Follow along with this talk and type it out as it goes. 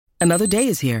Another day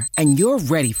is here, and you're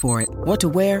ready for it. What to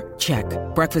wear? Check.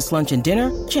 Breakfast, lunch, and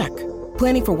dinner? Check.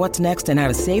 Planning for what's next and how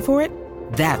to save for it?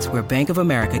 That's where Bank of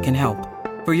America can help.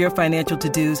 For your financial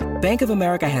to-dos, Bank of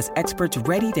America has experts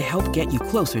ready to help get you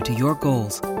closer to your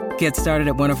goals. Get started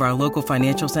at one of our local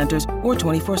financial centers or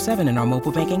 24/7 in our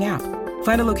mobile banking app.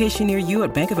 Find a location near you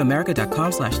at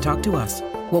bankofamerica.com/talktous.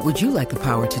 What would you like the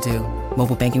power to do?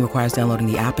 Mobile banking requires downloading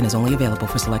the app and is only available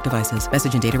for select devices.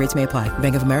 Message and data rates may apply.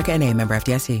 Bank of America N.A., member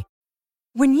FDIC.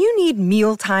 When you need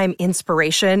mealtime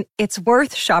inspiration, it's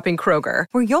worth shopping Kroger,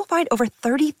 where you'll find over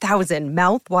 30,000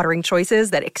 mouth-watering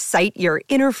choices that excite your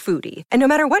inner foodie. And no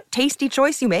matter what tasty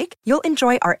choice you make, you'll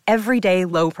enjoy our everyday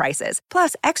low prices,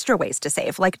 plus extra ways to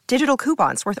save, like digital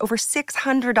coupons worth over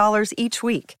 $600 each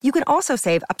week. You can also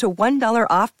save up to $1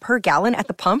 off per gallon at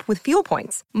the pump with fuel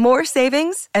points. More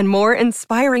savings and more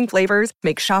inspiring flavors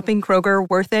make shopping Kroger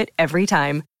worth it every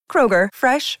time. Kroger,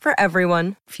 fresh for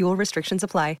everyone. Fuel restrictions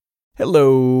apply.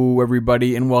 Hello,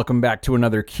 everybody, and welcome back to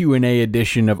another Q&A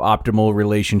edition of Optimal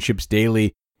Relationships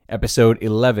Daily, episode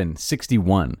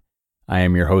 1161. I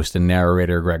am your host and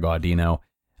narrator, Greg Audino.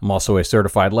 I'm also a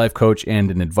certified life coach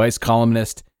and an advice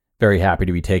columnist. Very happy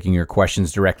to be taking your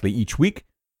questions directly each week.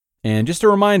 And just a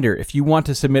reminder, if you want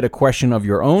to submit a question of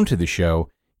your own to the show,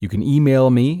 you can email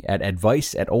me at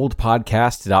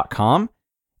advice@oldpodcast.com,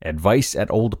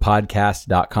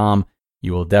 advice@oldpodcast.com.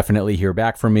 You will definitely hear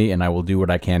back from me, and I will do what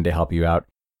I can to help you out,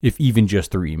 if even just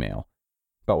through email.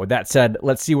 But with that said,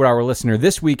 let's see what our listener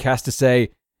this week has to say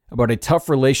about a tough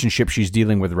relationship she's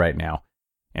dealing with right now,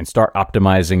 and start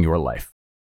optimizing your life.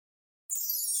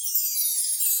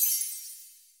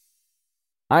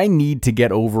 I need to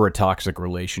get over a toxic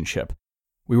relationship.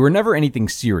 We were never anything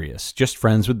serious, just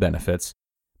friends with benefits,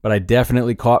 but I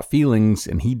definitely caught feelings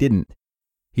and he didn't.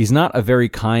 He's not a very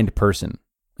kind person,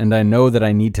 and I know that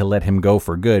I need to let him go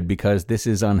for good because this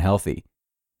is unhealthy.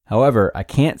 However, I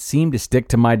can't seem to stick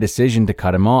to my decision to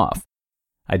cut him off.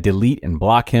 I delete and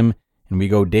block him, and we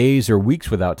go days or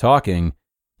weeks without talking,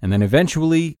 and then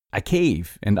eventually I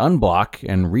cave and unblock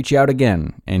and reach out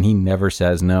again, and he never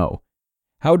says no.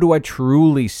 How do I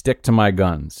truly stick to my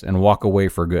guns and walk away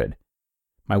for good?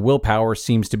 My willpower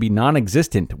seems to be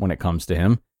non-existent when it comes to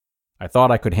him. I thought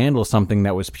I could handle something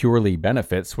that was purely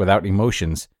benefits without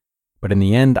emotions, but in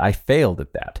the end, I failed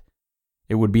at that.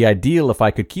 It would be ideal if I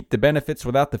could keep the benefits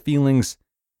without the feelings,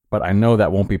 but I know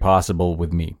that won't be possible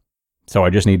with me. So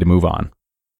I just need to move on.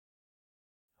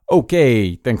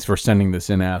 Okay, thanks for sending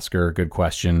this in, Asker. Good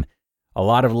question. A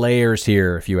lot of layers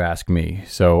here, if you ask me,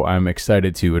 so I'm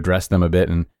excited to address them a bit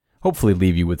and hopefully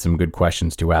leave you with some good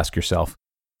questions to ask yourself.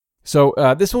 So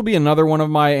this will be another one of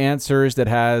my answers that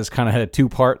has kind of two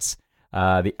parts,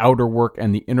 the outer work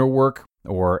and the inner work,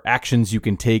 or actions you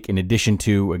can take in addition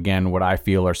to, again, what I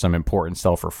feel are some important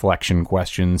self-reflection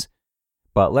questions.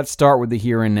 But let's start with the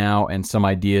here and now and some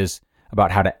ideas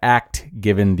about how to act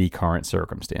given the current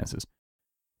circumstances.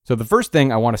 So the first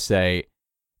thing I want to say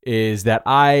is that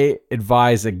I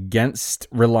advise against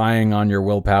relying on your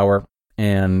willpower,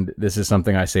 and this is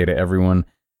something I say to everyone.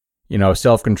 You know,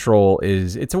 self-control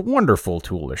it's a wonderful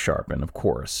tool to sharpen, of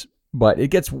course, but it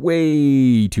gets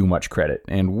way too much credit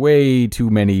and way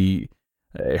too many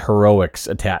heroics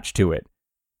attached to it.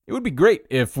 It would be great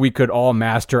if we could all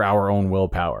master our own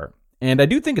willpower, and I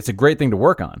do think it's a great thing to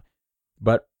work on,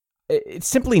 but it's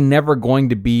simply never going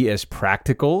to be as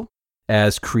practical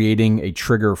as creating a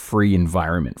trigger-free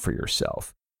environment for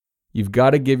yourself. You've got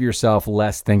to give yourself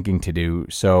less thinking to do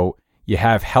so you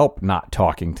have help not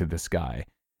talking to this guy,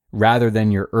 rather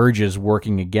than your urges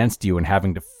working against you and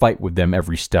having to fight with them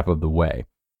every step of the way.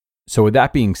 So with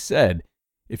that being said,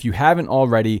 if you haven't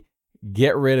already,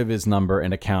 get rid of his number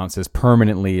and accounts as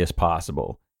permanently as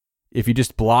possible. If you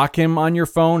just block him on your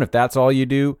phone, if that's all you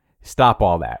do, stop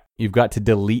all that. You've got to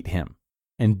delete him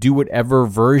and do whatever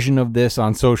version of this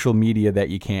on social media that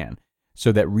you can,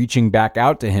 so that reaching back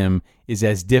out to him is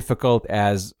as difficult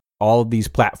as all of these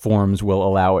platforms will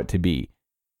allow it to be.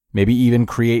 Maybe even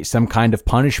create some kind of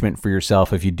punishment for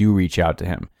yourself if you do reach out to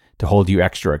him to hold you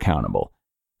extra accountable.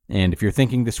 And if you're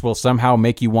thinking this will somehow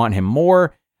make you want him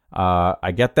more,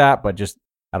 I get that, but just,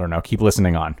 I don't know, keep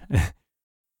listening on.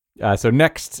 So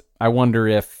next, I wonder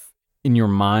if in your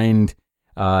mind,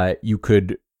 you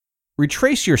could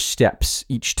retrace your steps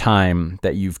each time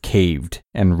that you've caved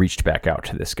and reached back out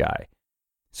to this guy.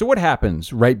 So what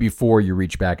happens right before you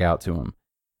reach back out to him?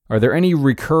 Are there any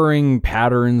recurring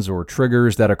patterns or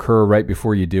triggers that occur right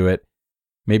before you do it?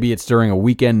 Maybe it's during a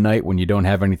weekend night when you don't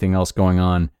have anything else going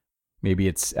on. Maybe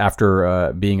it's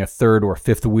after being a third or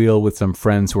fifth wheel with some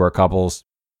friends who are couples,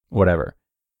 whatever.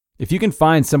 If you can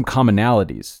find some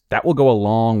commonalities, that will go a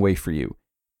long way for you.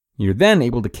 You're then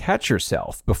able to catch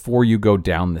yourself before you go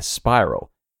down this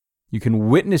spiral. You can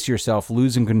witness yourself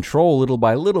losing control little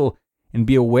by little and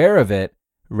be aware of it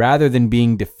rather than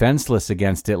being defenseless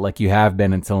against it like you have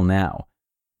been until now.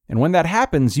 And when that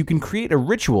happens, you can create a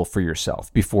ritual for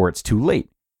yourself before it's too late.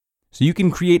 So you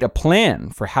can create a plan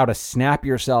for how to snap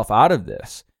yourself out of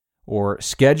this, or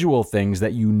schedule things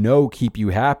that you know keep you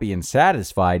happy and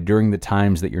satisfied during the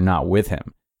times that you're not with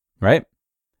him, right?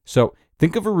 So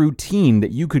think of a routine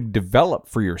that you could develop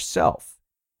for yourself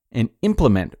and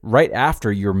implement right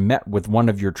after you're met with one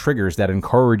of your triggers that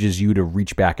encourages you to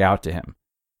reach back out to him.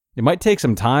 It might take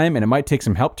some time and it might take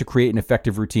some help to create an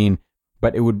effective routine,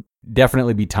 but it would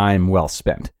definitely be time well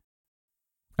spent.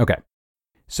 Okay,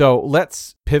 so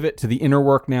let's pivot to the inner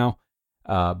work now.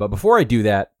 But before I do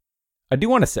that, I do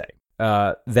want to say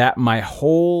that my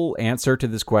whole answer to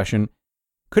this question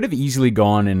could have easily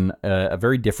gone in a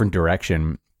very different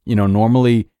direction.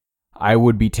 Normally I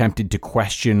would be tempted to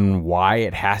question why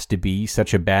it has to be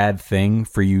such a bad thing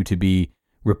for you to be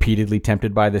repeatedly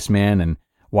tempted by this man and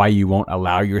why you won't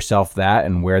allow yourself that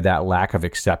and where that lack of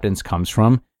acceptance comes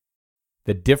from.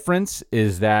 The difference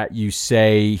is that you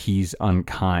say he's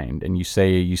unkind, and you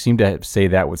seem to say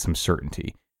that with some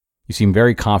certainty. You seem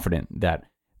very confident that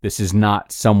this is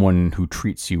not someone who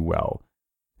treats you well.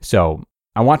 So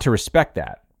I want to respect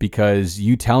that, because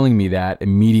you telling me that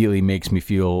immediately makes me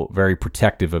feel very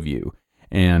protective of you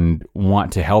and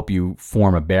want to help you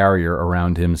form a barrier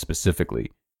around him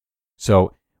specifically.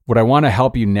 So what I want to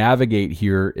help you navigate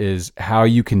here is how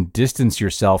you can distance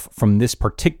yourself from this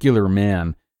particular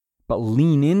man, but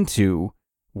lean into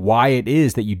why it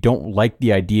is that you don't like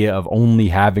the idea of only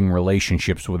having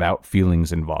relationships without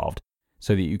feelings involved,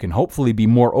 so that you can hopefully be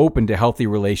more open to healthy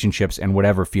relationships and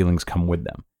whatever feelings come with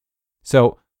them.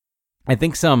 So I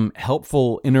think some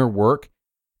helpful inner work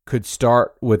could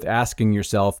start with asking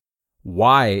yourself,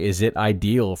 why is it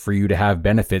ideal for you to have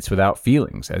benefits without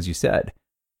feelings, as you said?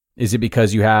 Is it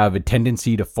because you have a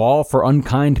tendency to fall for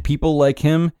unkind people like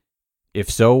him? If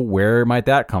so, where might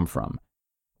that come from?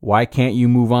 Why can't you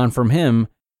move on from him,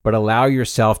 but allow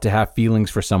yourself to have feelings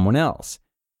for someone else?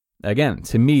 Again,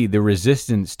 to me, the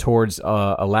resistance towards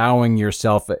allowing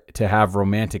yourself to have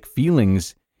romantic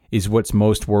feelings is what's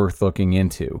most worth looking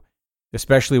into,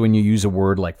 especially when you use a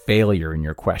word like failure in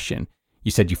your question.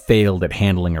 You said you failed at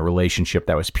handling a relationship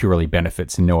that was purely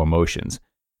benefits and no emotions.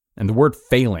 And the word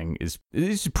failing is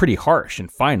pretty harsh and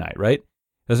finite, right?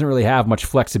 It doesn't really have much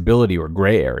flexibility or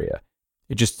gray area.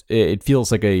 It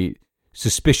feels like a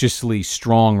suspiciously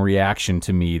strong reaction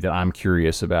to me that I'm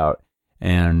curious about,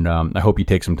 and I hope you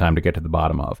take some time to get to the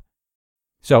bottom of.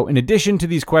 So in addition to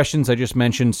these questions I just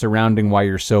mentioned surrounding why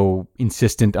you're so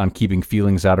insistent on keeping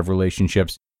feelings out of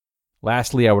relationships,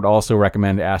 lastly, I would also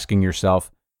recommend asking yourself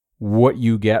what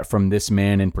you get from this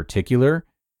man in particular.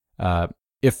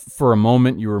 If for a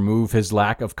moment you remove his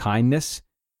lack of kindness,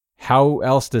 how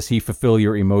else does he fulfill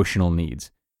your emotional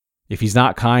needs? If he's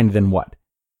not kind, then what?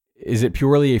 Is it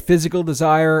purely a physical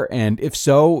desire? And if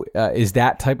so, is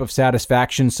that type of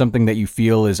satisfaction something that you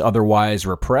feel is otherwise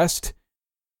repressed?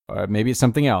 Maybe it's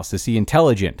something else. Is he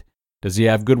intelligent? Does he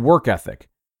have good work ethic?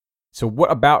 So what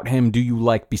about him do you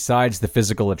like besides the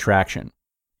physical attraction?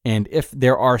 And if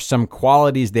there are some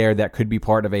qualities there that could be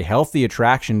part of a healthy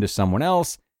attraction to someone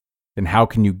else, then how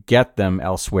can you get them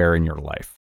elsewhere in your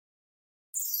life?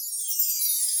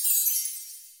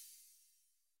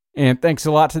 And thanks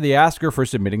a lot to the asker for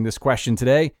submitting this question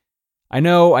today. I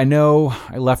know,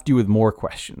 I left you with more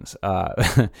questions,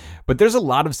 but there's a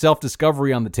lot of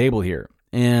self-discovery on the table here.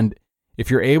 And if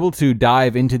you're able to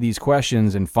dive into these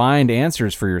questions and find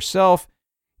answers for yourself,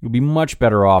 you'll be much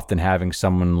better off than having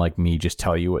someone like me just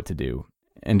tell you what to do.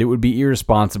 And it would be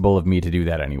irresponsible of me to do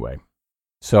that anyway.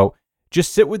 So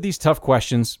just sit with these tough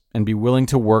questions and be willing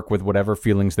to work with whatever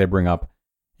feelings they bring up.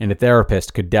 And a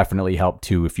therapist could definitely help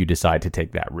too if you decide to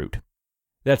take that route.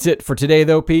 That's it for today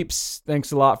though, peeps.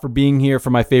 Thanks a lot for being here for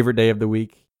my favorite day of the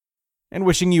week. And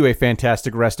wishing you a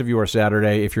fantastic rest of your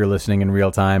Saturday if you're listening in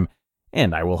real time.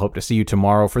 And I will hope to see you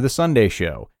tomorrow for the Sunday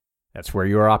show. That's where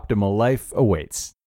your optimal life awaits.